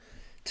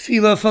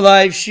Tefillah for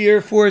Life,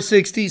 Shir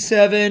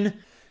 467,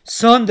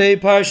 Sunday,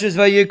 Parshas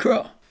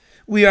Vayikra.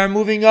 We are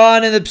moving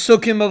on in the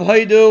Psukim of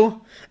Haidu,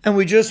 and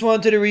we just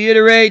wanted to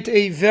reiterate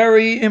a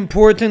very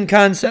important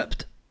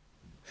concept.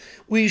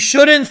 We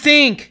shouldn't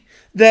think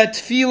that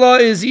Tefillah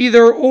is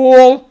either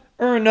all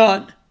or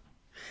none.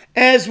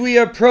 As we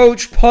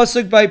approach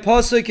Pasuk by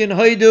Pasuk in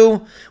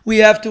Haidu, we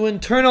have to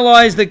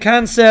internalize the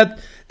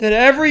concept that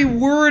every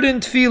word in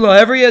Tefillah,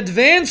 every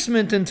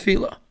advancement in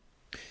Tefillah,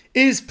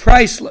 is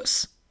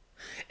priceless.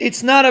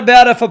 It's not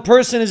about if a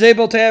person is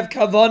able to have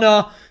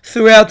kavanah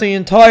throughout the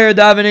entire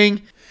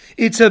davening.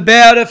 It's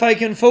about if I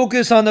can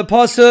focus on the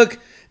pasuk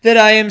that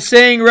I am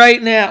saying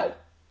right now.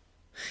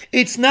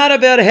 It's not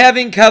about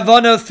having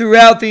kavanah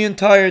throughout the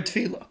entire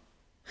tefillah.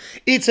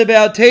 It's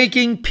about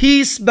taking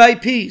piece by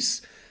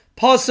piece,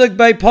 pasuk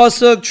by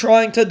pasuk,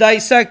 trying to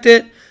dissect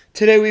it.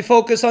 Today we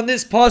focus on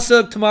this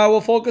pasuk, tomorrow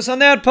we'll focus on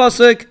that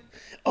pasuk.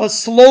 A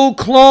slow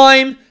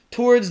climb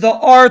towards the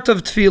art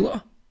of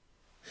tefillah.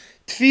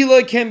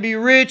 Tefillah can be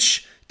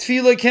rich,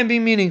 tefillah can be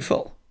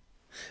meaningful,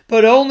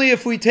 but only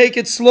if we take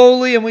it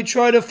slowly and we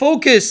try to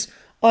focus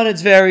on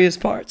its various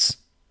parts.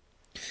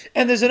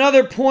 And there's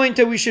another point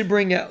that we should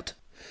bring out.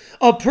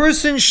 A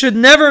person should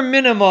never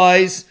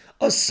minimize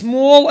a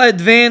small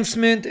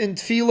advancement in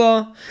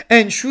tefillah,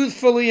 and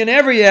truthfully in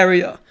every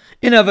area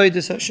in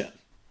Avodas Hashem,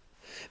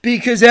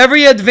 because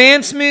every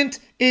advancement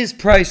is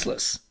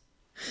priceless.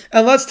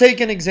 And let's take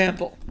an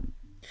example.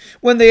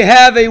 When they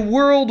have a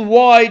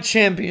worldwide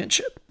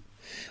championship,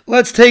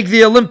 let's take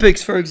the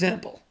Olympics, for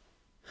example.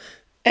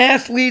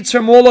 Athletes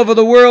from all over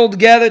the world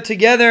gather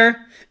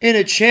together in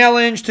a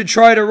challenge to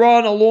try to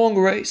run a long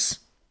race.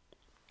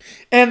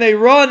 And they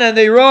run,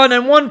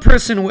 and one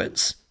person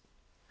wins.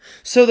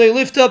 So they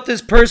lift up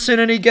this person,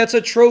 and he gets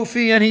a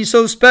trophy, and he's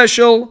so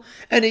special,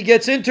 and he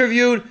gets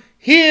interviewed.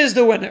 He is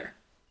the winner.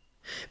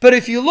 But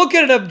if you look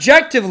at it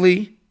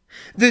objectively,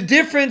 the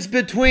difference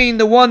between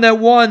the one that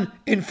won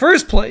in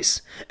first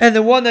place and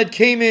the one that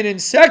came in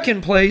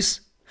second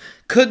place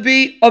could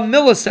be a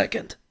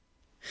millisecond.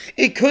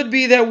 It could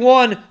be that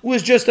one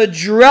was just a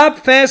drop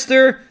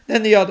faster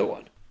than the other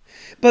one.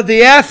 But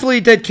the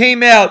athlete that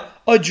came out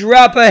a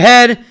drop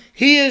ahead,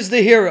 he is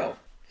the hero.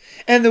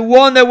 And the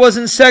one that was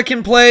in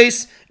second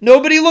place,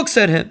 nobody looks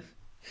at him.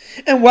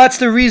 And what's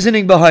the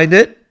reasoning behind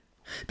it?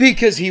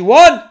 Because he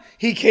won.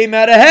 He came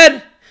out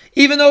ahead.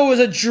 Even though it was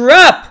a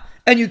drop,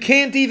 and you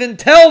can't even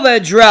tell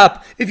that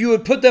drop. If you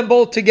would put them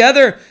both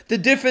together, the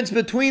difference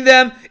between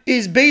them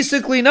is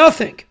basically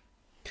nothing.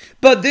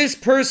 But this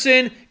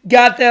person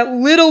got that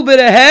little bit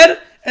ahead,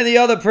 and the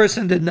other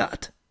person did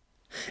not.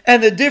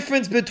 And the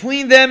difference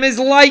between them is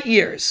light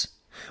years.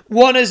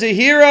 One is a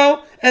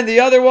hero, and the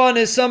other one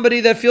is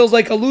somebody that feels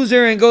like a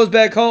loser and goes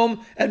back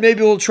home, and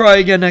maybe we'll try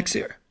again next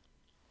year.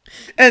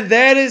 And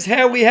that is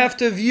how we have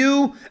to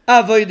view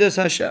Avodas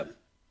Hashem.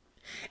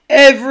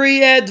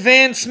 Every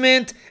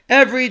advancement,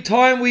 every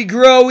time we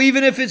grow,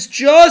 even if it's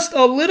just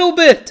a little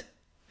bit,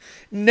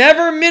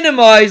 never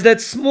minimize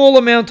that small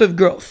amount of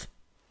growth.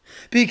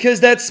 Because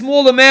that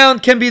small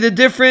amount can be the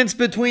difference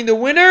between the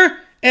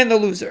winner and the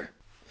loser.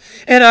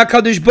 And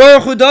HaKadosh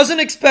Baruch Hu doesn't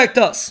expect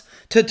us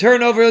to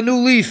turn over a new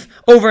leaf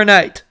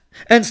overnight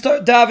and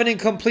start davening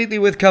completely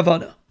with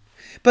kavanah.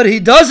 But He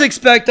does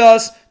expect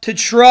us to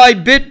try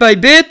bit by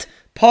bit,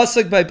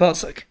 pasuk by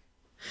pasuk.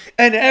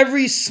 And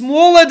every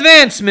small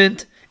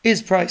advancement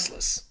is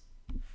priceless.